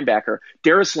athletic linebacker.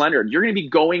 Darius Leonard, you're going to be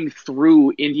going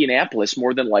through Indianapolis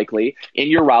more than likely in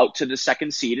your route to the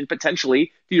second seed and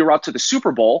potentially your route to the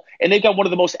Super Bowl. And they've got one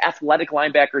of the most athletic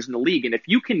linebackers in the league. And if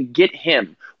you can get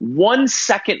him 1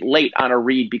 second late on a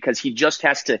read because he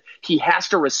has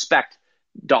to respect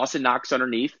Dawson Knox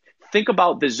underneath, think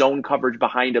about the zone coverage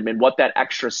behind him and what that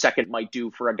extra second might do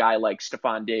for a guy like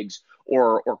Stephon Diggs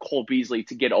or Cole Beasley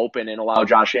to get open and allow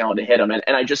Josh Allen to hit him. And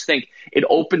I just think it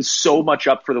opens so much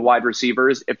up for the wide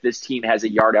receivers if this team has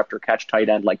a yard after catch tight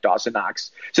end like Dawson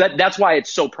Knox. So that's why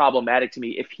it's so problematic to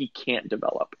me if he can't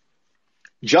develop.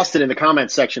 Justin in the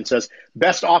comments section says,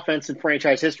 best offense in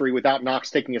franchise history without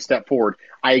Knox taking a step forward.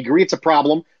 I agree it's a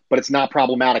problem, but it's not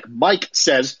problematic. Mike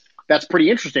says, that's pretty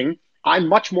interesting. I'm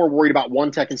much more worried about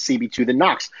One Tech and CB2 than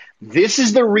Knox. This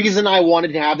is the reason I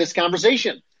wanted to have this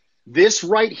conversation. This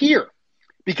right here.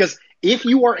 Because if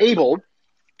you are able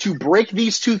to break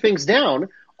these two things down,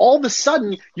 all of a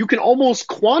sudden you can almost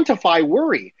quantify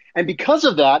worry. And because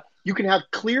of that, you can have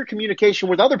clear communication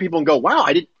with other people and go, wow,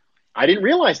 I didn't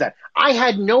realize that. I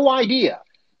had no idea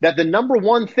that the number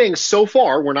one thing so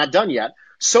far, we're not done yet,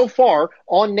 so far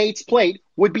on Nate's plate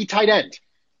would be tight end.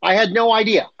 I had no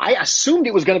idea. I assumed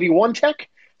it was going to be One Tech,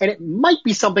 and it might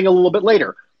be something a little bit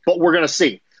later, but we're going to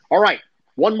see. All right,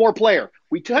 one more player.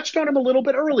 We touched on him a little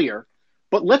bit earlier,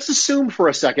 but let's assume for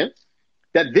a second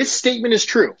that this statement is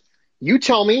true. You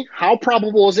tell me, how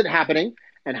probable is it happening,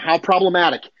 and how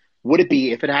problematic would it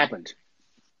be if it happened?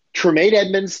 Tremaine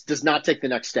Edmunds does not take the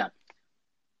next step.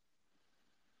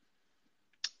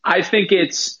 I think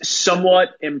it's somewhat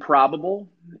improbable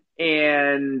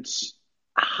and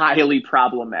highly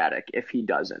problematic if he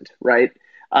doesn't, right?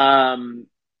 I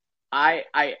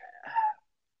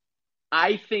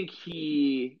think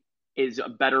he is a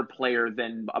better player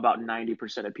than about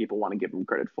 90% of people want to give him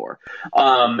credit for.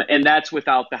 And that's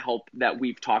without the help that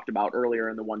we've talked about earlier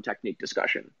in the one technique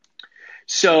discussion.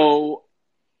 So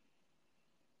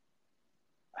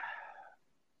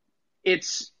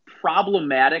it's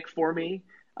problematic for me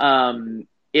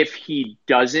if he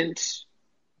doesn't,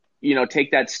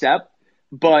 take that step.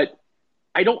 But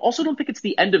I also don't think it's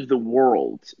the end of the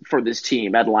world for this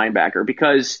team at linebacker,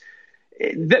 because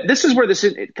this is where this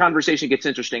conversation gets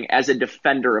interesting as a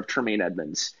defender of Tremaine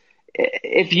Edmunds.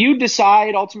 If you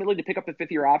decide ultimately to pick up the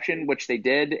fifth-year option, which they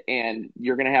did, and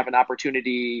you're going to have an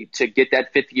opportunity to get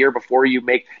that fifth year before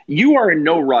you are in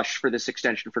no rush for this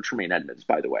extension for Tremaine Edmunds,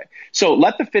 by the way. So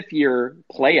let the fifth year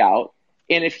play out.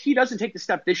 And if he doesn't take the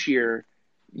step this year,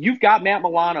 you've got Matt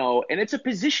Milano, and it's a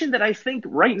position that I think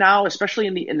right now, especially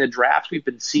in the drafts we've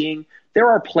been seeing, there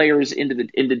are players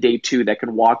into day two that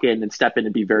can walk in and step in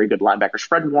and be very good linebackers.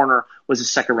 Fred Warner was a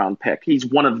second-round pick. He's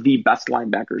one of the best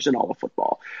linebackers in all of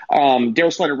football.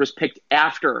 Darius Leonard was picked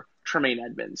after Tremaine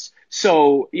Edmunds.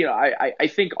 So, I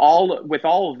think with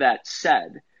all of that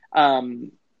said,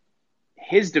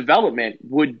 his development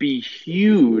would be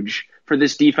huge for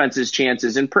this defense's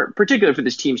chances, and particularly for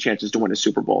this team's chances to win a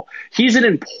Super Bowl. He's an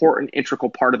important, integral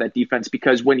part of that defense,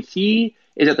 because when he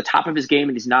is at the top of his game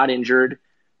and he's not injured,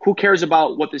 who cares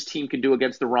about what this team can do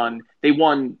against the run? They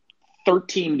won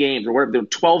 13 games or whatever,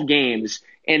 12 games,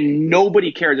 and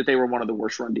nobody cared that they were one of the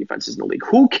worst run defenses in the league.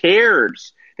 Who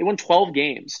cares? They won 12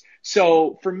 games.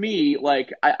 So for me,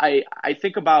 I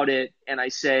think about it and I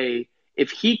say, if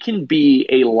he can be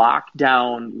a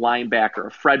lockdown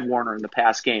linebacker, Fred Warner in the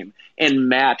pass game, and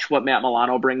match what Matt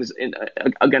Milano brings in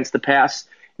against the pass,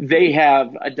 they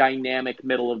have a dynamic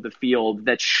middle of the field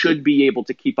that should be able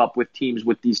to keep up with teams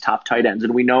with these top tight ends.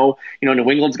 And we know,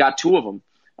 New England's got two of them.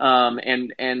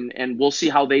 And we'll see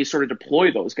how they sort of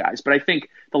deploy those guys. But I think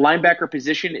the linebacker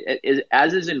position is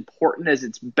as important as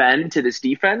it's been to this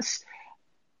defense.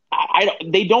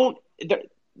 They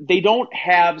don't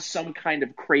have some kind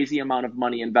of crazy amount of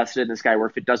money invested in this guy where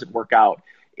if it doesn't work out,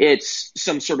 it's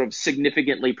some sort of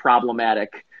significantly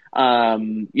problematic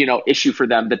issue for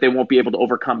them that they won't be able to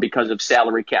overcome because of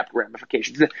salary cap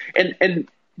ramifications. And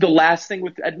the last thing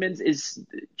with Edmunds is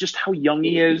just how young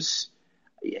he is,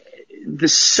 the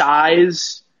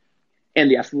size and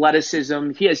the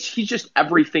athleticism. He's just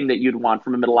everything that you'd want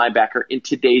from a middle linebacker in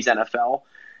today's NFL.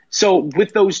 So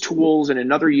with those tools and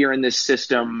another year in this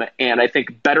system, and I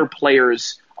think better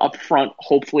players up front,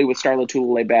 hopefully with Star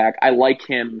Lotulelei back, I like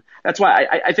him. That's why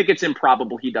I think it's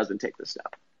improbable he doesn't take this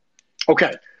step.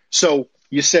 Okay, so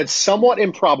you said somewhat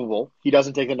improbable he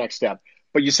doesn't take the next step,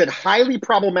 but you said highly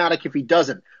problematic if he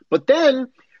doesn't. But then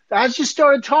as you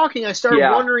started talking, I started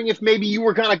wondering if maybe you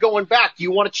were kind of going back. Do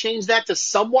you want to change that to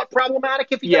somewhat problematic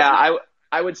if he doesn't? Yeah,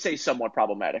 I would say somewhat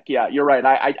problematic. Yeah, you're right.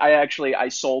 I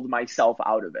sold myself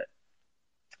out of it.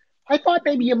 I thought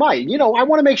maybe you might. I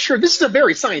want to make sure this is a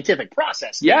very scientific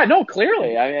process. Yeah, no,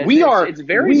 clearly. It's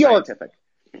very scientific.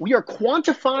 We are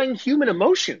quantifying human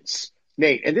emotions,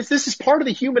 Nate, and this is part of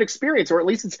the human experience, or at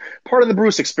least it's part of the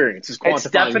Bruce experience. Is quantifying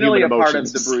it's definitely human a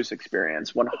emotions. part of the Bruce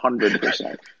experience,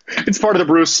 100%. It's part of the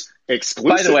Bruce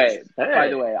exclusive. By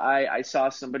the way, I saw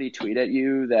somebody tweet at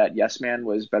you that Yes Man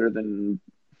was better than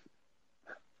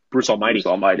Bruce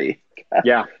Almighty.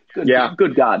 Yeah.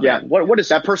 Good God. Yeah. Man. What is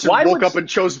that person woke up and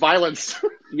chose violence?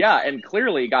 Yeah, and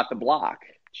clearly got the block.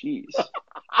 Jeez.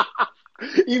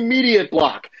 Immediate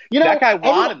block. That guy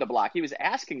wanted the block. He was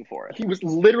asking for it. He was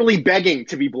literally begging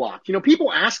to be blocked.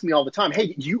 People ask me all the time,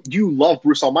 hey, do you love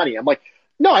Bruce Almighty? I'm like,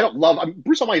 no, I don't love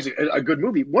Bruce Almighty is a good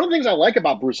movie. One of the things I like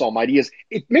about Bruce Almighty is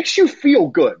it makes you feel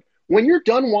good when you're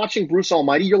done watching Bruce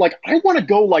Almighty, you're like, I want to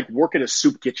go like work at a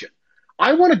soup kitchen.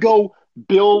 I want to go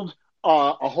build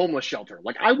a homeless shelter.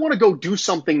 Like, I want to go do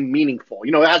something meaningful.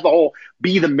 You know, it has the whole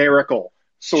Be the Miracle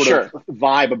sort of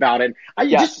vibe about it. It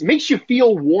just makes you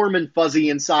feel warm and fuzzy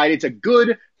inside. It's a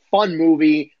good, fun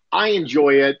movie. I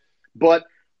enjoy it. But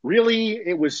really,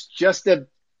 it was just a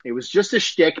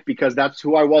shtick because that's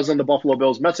who I was on the Buffalo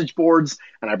Bills message boards,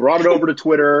 and I brought it over to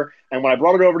Twitter. And when I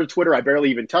brought it over to Twitter, I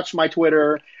barely even touched my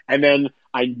Twitter. And then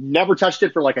I never touched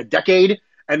it for like a decade.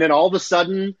 And then all of a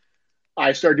sudden,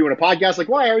 I started doing a podcast like,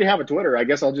 well, I already have a Twitter. I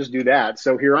guess I'll just do that.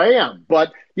 So here I am.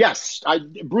 But yes,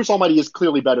 Bruce Almighty is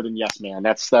clearly better than Yes Man.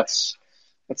 That's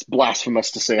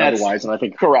blasphemous to say otherwise. And I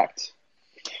think correct.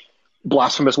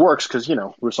 Blasphemous works because, you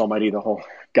know, Bruce Almighty, the whole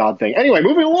God thing. Anyway,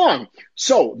 moving along.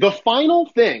 So the final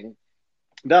thing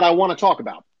that I want to talk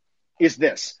about is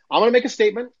this. I'm going to make a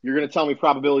statement. You're going to tell me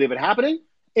probability of it happening,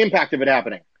 impact of it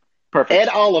happening. Perfect. Ed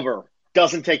Oliver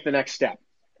doesn't take the next step.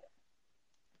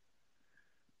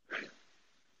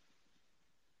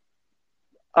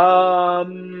 I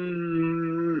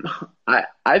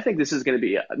think this is going to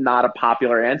be not a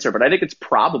popular answer, but I think it's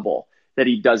probable that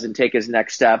he doesn't take his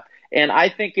next step. And I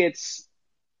think it's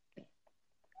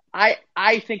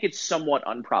somewhat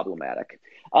unproblematic.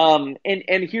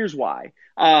 And here's why.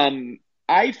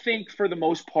 I think for the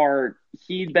most part,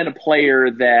 he'd been a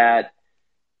player that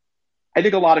I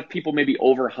think a lot of people maybe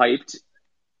overhyped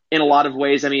in a lot of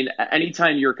ways. I mean,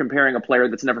 anytime you're comparing a player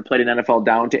that's never played an NFL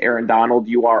down to Aaron Donald,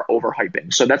 you are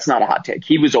overhyping. So that's not a hot take.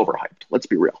 He was overhyped. Let's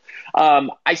be real.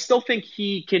 I still think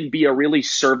he can be a really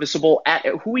serviceable at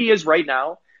who he is right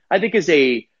now. I think is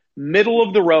a middle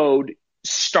of the road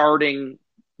starting,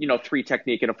 3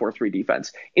 technique and a 4-3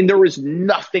 defense. And there is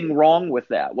nothing wrong with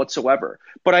that whatsoever.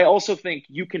 But I also think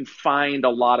you can find a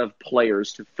lot of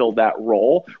players to fill that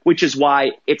role, which is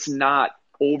why it's not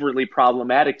overly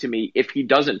problematic to me if he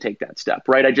doesn't take that step,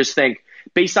 right? I just think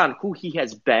based on who he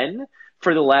has been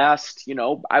for the last,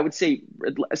 I would say,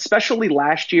 especially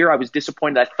last year, I was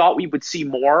disappointed. I thought we would see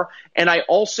more. And I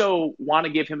also want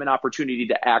to give him an opportunity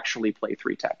to actually play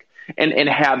 3 tech and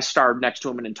have starred next to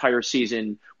him an entire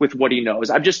season with what he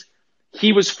knows.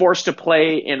 He was forced to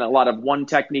play in a lot of 1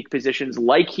 technique positions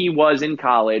like he was in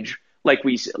college, like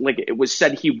it was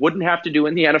said he wouldn't have to do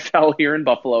in the NFL here in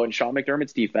Buffalo and Sean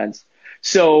McDermott's defense.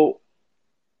 So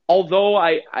although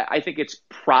I think it's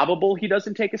probable he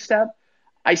doesn't take a step,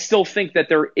 I still think that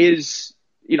there is,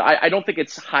 I don't think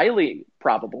it's highly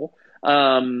probable.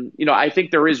 I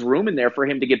think there is room in there for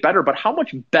him to get better, but how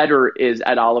much better is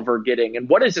Ed Oliver getting? And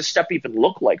what does a step even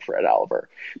look like for Ed Oliver?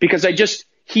 Because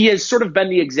he has sort of been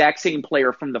the exact same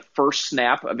player from the first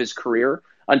snap of his career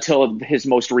until his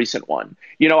most recent one.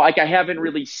 I haven't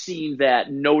really seen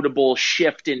that notable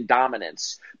shift in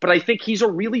dominance, but I think he's a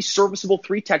really serviceable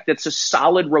 3 tech that's a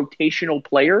solid rotational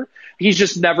player. He's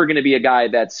just never going to be a guy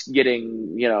that's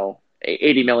getting,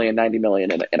 $80 million, $90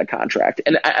 million in a contract.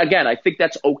 And again, I think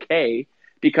that's okay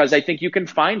because I think you can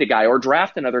find a guy or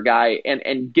draft another guy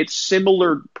and get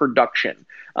similar production.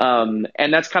 And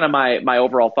that's kind of my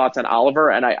overall thoughts on Oliver.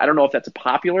 And I don't know if that's a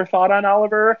popular thought on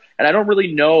Oliver. And I don't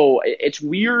really know. It's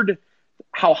weird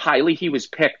how highly he was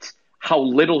picked, how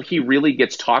little he really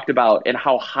gets talked about, and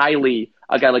how highly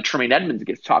a guy like Tremaine Edmonds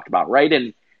gets talked about, right?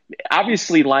 And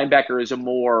obviously linebacker is a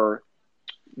more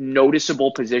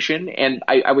noticeable position. And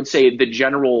I would say the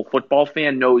general football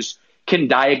fan can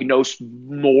diagnose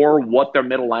more what their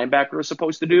middle linebacker is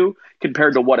supposed to do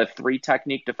compared to what a 3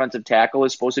 technique defensive tackle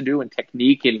is supposed to do, and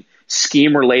technique and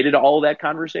scheme related to all of that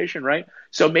conversation, right?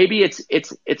 So maybe it's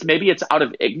out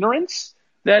of ignorance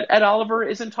that Ed Oliver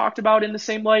isn't talked about in the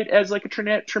same light as like a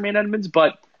Tremaine Edmonds.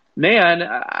 But man,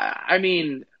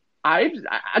 I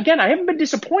haven't been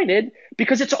disappointed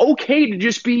because it's okay to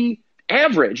just be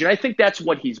average, and I think that's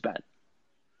what he's been.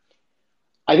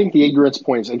 I think the ignorance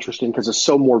point is interesting because it's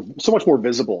so much more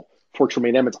visible for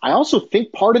Tremaine Edmonds. I also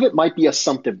think part of it might be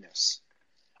assumptiveness.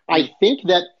 I think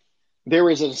that there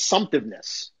is an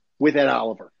assumptiveness with Ed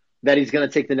Oliver that he's going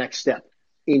to take the next step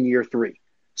in year 3,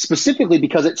 specifically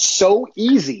because it's so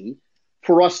easy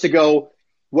for us to go,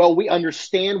 well, we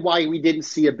understand why we didn't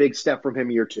see a big step from him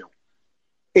year 2.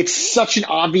 It's such an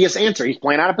obvious answer. He's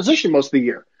playing out of position most of the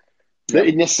year.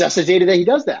 It necessitated that he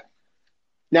does that.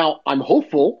 Now, I'm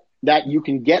hopeful that you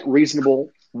can get reasonable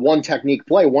 1 technique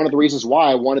play. One of the reasons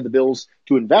why I wanted the Bills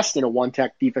to invest in a 1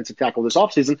 tech defensive tackle this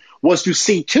offseason was to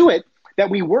see to it that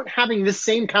we weren't having this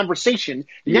same conversation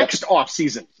next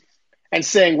offseason and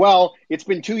saying, well, it's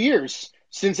been 2 years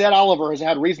since Ed Oliver has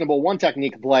had reasonable 1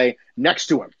 technique play next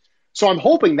to him. So I'm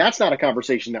hoping that's not a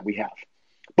conversation that we have.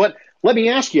 But let me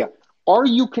ask you, are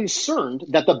you concerned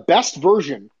that the best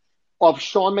version of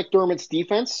Sean McDermott's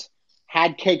defense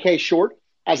had KK short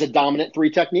as a dominant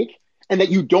 3 technique, and that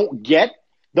you don't get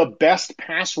the best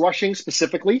pass rushing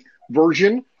specifically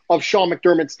version of Sean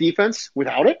McDermott's defense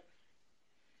without it?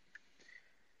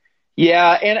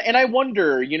 Yeah, and I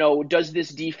wonder, does this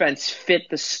defense fit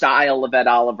the style of Ed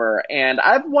Oliver? And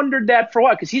I've wondered that for a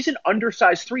while because he's an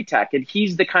undersized 3 tech, and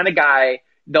he's the kind of guy,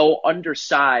 though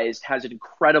undersized, has an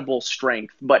incredible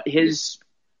strength, but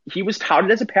he was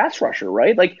touted as a pass rusher,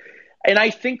 right? And I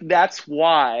think that's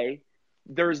why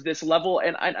there's this level,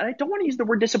 and I don't want to use the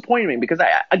word disappointment because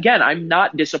I'm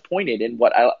not disappointed in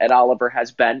what Ed Oliver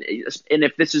has been, and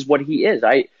if this is what he is,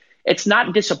 it's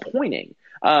not disappointing.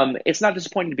 It's not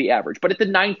disappointing to be average, but at the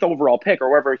 9th overall pick or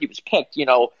wherever he was picked,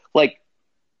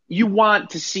 you want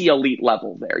to see elite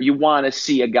level there. You want to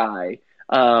see a guy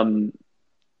that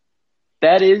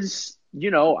is,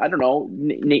 I don't know,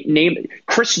 name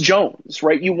Chris Jones,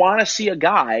 right? You want to see a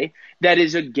guy that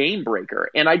is a game breaker,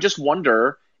 and I just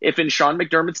wonder if in Sean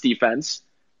McDermott's defense,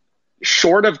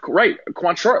 short of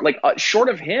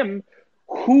him,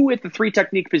 who at the 3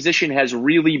 technique position has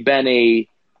really been a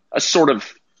sort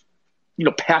of,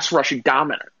 pass rushing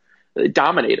dominator.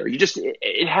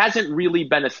 It hasn't really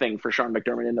been a thing for Sean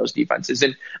McDermott in those defenses.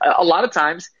 And a lot of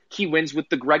times he wins with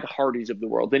the Greg Hardys of the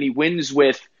world. And he wins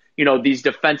with, these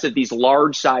these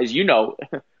large size,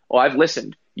 I've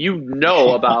listened,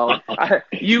 about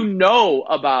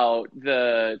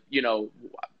the,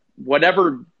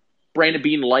 whatever Brandon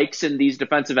Beane likes in these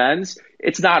defensive ends.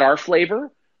 It's not our flavor,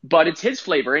 but it's his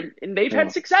flavor. And they've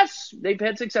had success. They've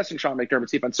had success in Sean McDermott's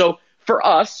defense. So for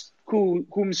us,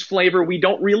 whom's flavor we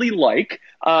don't really like,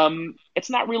 it's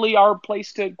not really our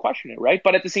place to question it, right?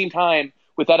 But at the same time,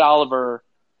 with Ed Oliver,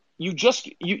 you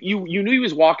knew he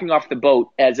was walking off the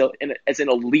boat as an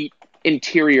elite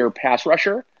interior pass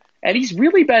rusher, and he's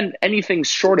really been anything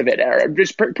short of it, or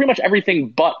just pretty much everything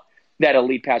but that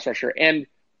elite pass rusher. And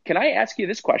can I ask you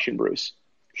this question, Bruce?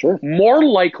 Sure. More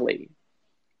likely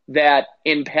that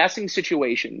in passing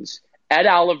situations, Ed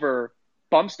Oliver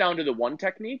bumps down to the 1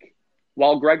 technique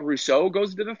while Greg Rousseau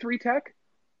goes to the 3 tech,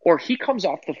 or he comes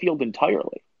off the field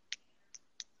entirely?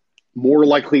 More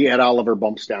likely Ed Oliver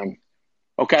bumps down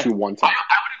to 1 tech. I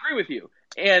would agree with you.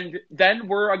 And then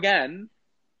we're, again,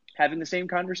 having the same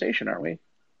conversation, aren't we?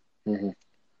 Mm-hmm.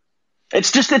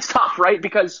 It's tough, right?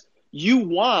 Because you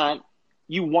want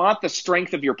the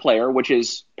strength of your player, which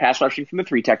is pass rushing from the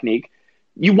 3 technique.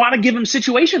 You want to give him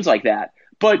situations like that.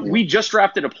 But we just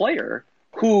drafted a player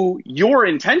who your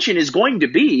intention is going to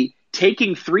be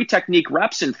taking 3 technique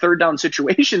reps in 3rd down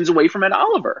situations away from Ed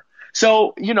Oliver.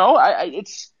 So,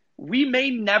 we may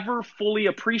never fully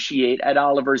appreciate Ed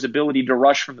Oliver's ability to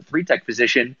rush from the 3 tech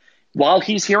position while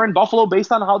he's here in Buffalo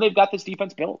based on how they've got this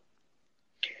defense built.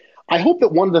 I hope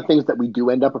that one of the things that we do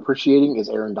end up appreciating is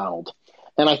Aaron Donald.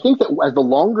 And I think that as the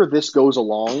longer this goes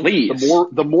along,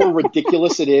 the more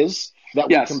ridiculous it is that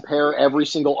we compare every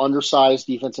single undersized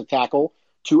defensive tackle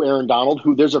to Aaron Donald,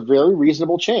 who there's a very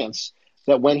reasonable chance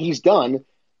that when he's done,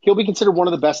 he'll be considered one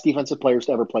of the best defensive players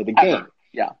to ever play the game.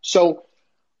 Yeah. So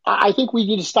I think we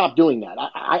need to stop doing that.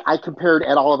 I compared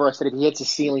Ed Oliver. I said if he hits a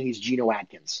ceiling, he's Geno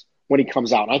Atkins when he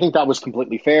comes out. And I think that was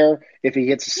completely fair if he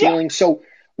hits a ceiling. Yeah. So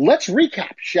let's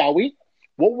recap, shall we?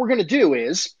 What we're going to do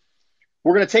is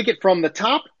we're going to take it from the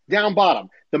top down bottom.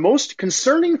 The most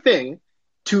concerning thing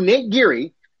to Nate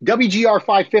Geary, WGR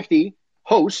 550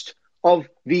 host of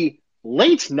the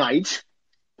late night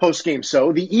postgame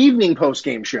show, the evening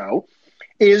postgame show,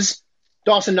 is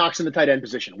Dawson Knox in the tight end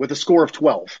position with a score of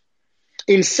 12.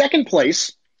 In second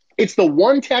place, it's the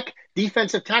 1 tech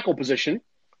defensive tackle position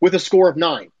with a score of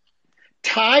 9.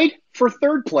 Tied for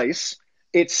 3rd place,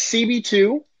 it's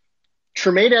CB2,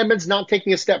 Tremaine Edmonds not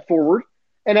taking a step forward,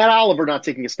 and Ed Oliver not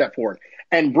taking a step forward.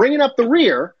 And bringing up the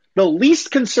rear, the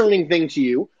least concerning thing to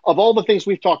you of all the things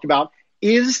we've talked about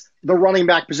is the running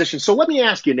back position. So let me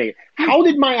ask you, Nate, how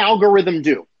did my algorithm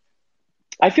do?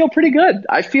 I feel pretty good.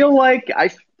 I feel like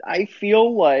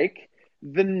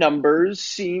the numbers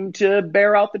seem to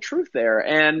bear out the truth there.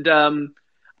 And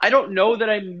I don't know that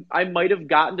I might have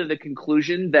gotten to the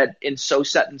conclusion that it's so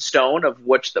set in stone of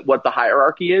what the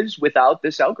hierarchy is without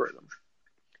this algorithm.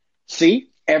 See,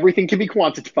 everything can be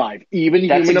quantified, even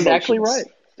That's human exactly emotions.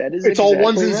 Right. That is it's exactly all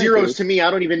ones and zeros right, to me. I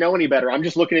don't even know any better. I'm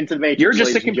just looking into the matrix. You're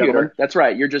just a computer. That's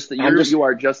right. You are just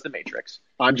the matrix.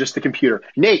 I'm just the computer.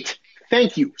 Nate,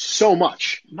 thank you so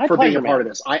much for being a part of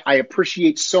this. I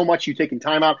appreciate so much you taking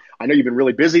time out. I know you've been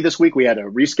really busy this week. We had to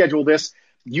reschedule this.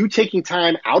 You taking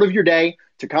time out of your day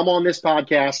to come on this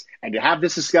podcast and to have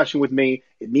this discussion with me,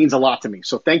 it means a lot to me.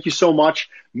 So thank you so much.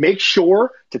 Make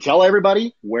sure to tell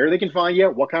everybody where they can find you,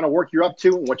 what kind of work you're up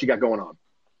to, and what you got going on.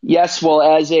 Yes, well,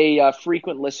 as a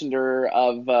frequent listener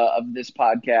of this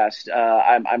podcast,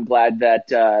 I'm glad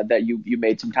that you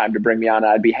made some time to bring me on.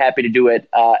 I'd be happy to do it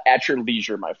at your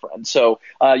leisure, my friend. So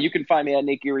you can find me at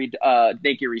Nate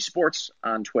Geary Sports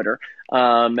on Twitter,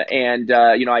 and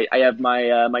I have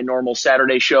my normal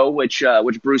Saturday show, which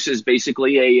Bruce is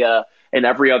basically an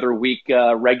every other week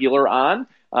regular on.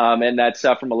 And that's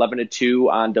from 11 to 2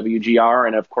 on WGR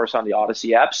and, of course, on the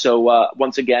Odyssey app. So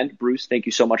once again, Bruce, thank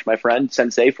you so much, my friend,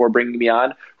 Sensei, for bringing me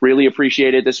on. Really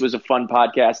appreciate it. This was a fun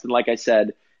podcast. And like I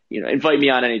said, invite me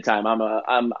on anytime.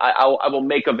 I will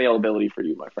make availability for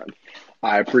you, my friend.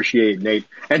 I appreciate it, Nate.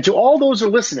 And to all those who are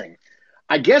listening,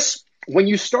 I guess when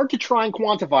you start to try and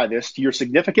quantify this to your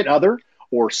significant other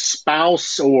or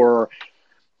spouse or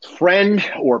friend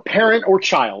or parent or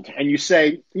child, and you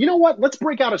say, you know what, let's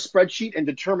break out a spreadsheet and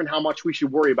determine how much we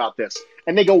should worry about this.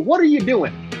 And they go, what are you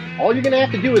doing? All you're going to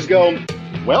have to do is go,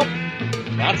 well,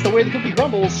 that's the way the cookie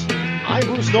crumbles. I'm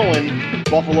Bruce Nolan,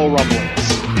 Buffalo Rumbling.